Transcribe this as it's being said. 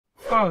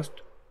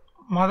First,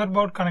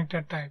 motherboard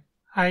connector type.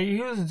 I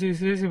used this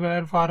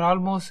receiver for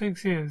almost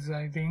 6 years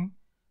I think,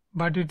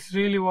 but it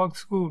really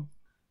works good.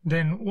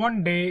 Then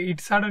one day it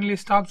suddenly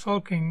stops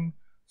working,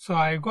 so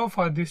I go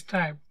for this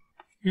type.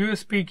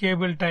 USB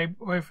cable type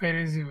Wi-Fi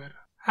receiver.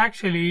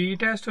 Actually,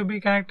 it has to be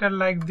connected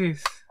like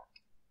this.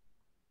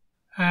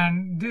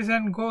 And this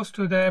end goes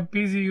to the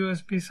PC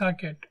USB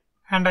socket.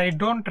 And I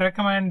don't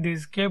recommend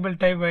this cable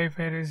type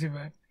Wi-Fi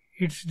receiver.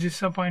 It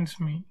disappoints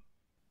me.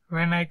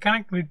 When I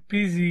connect with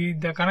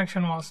PC, the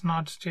connection was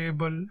not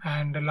stable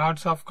and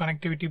lots of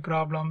connectivity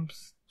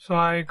problems, so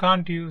I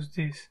can't use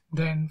this.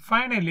 Then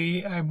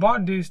finally, I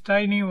bought this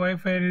tiny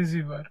Wi-Fi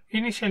receiver.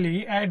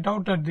 Initially, I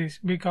doubted this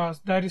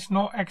because there is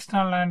no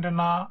external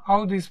antenna,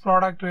 how this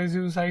product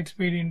receives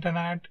high-speed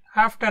internet.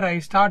 After I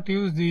start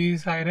use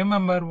this, I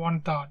remember one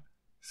thought.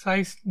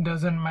 Size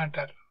doesn't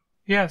matter.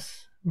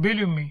 Yes,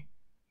 believe me,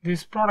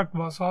 this product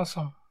was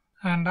awesome.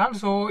 And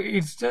also,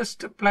 it's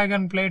just plug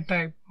and play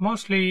type.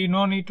 Mostly,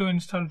 no need to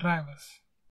install drivers.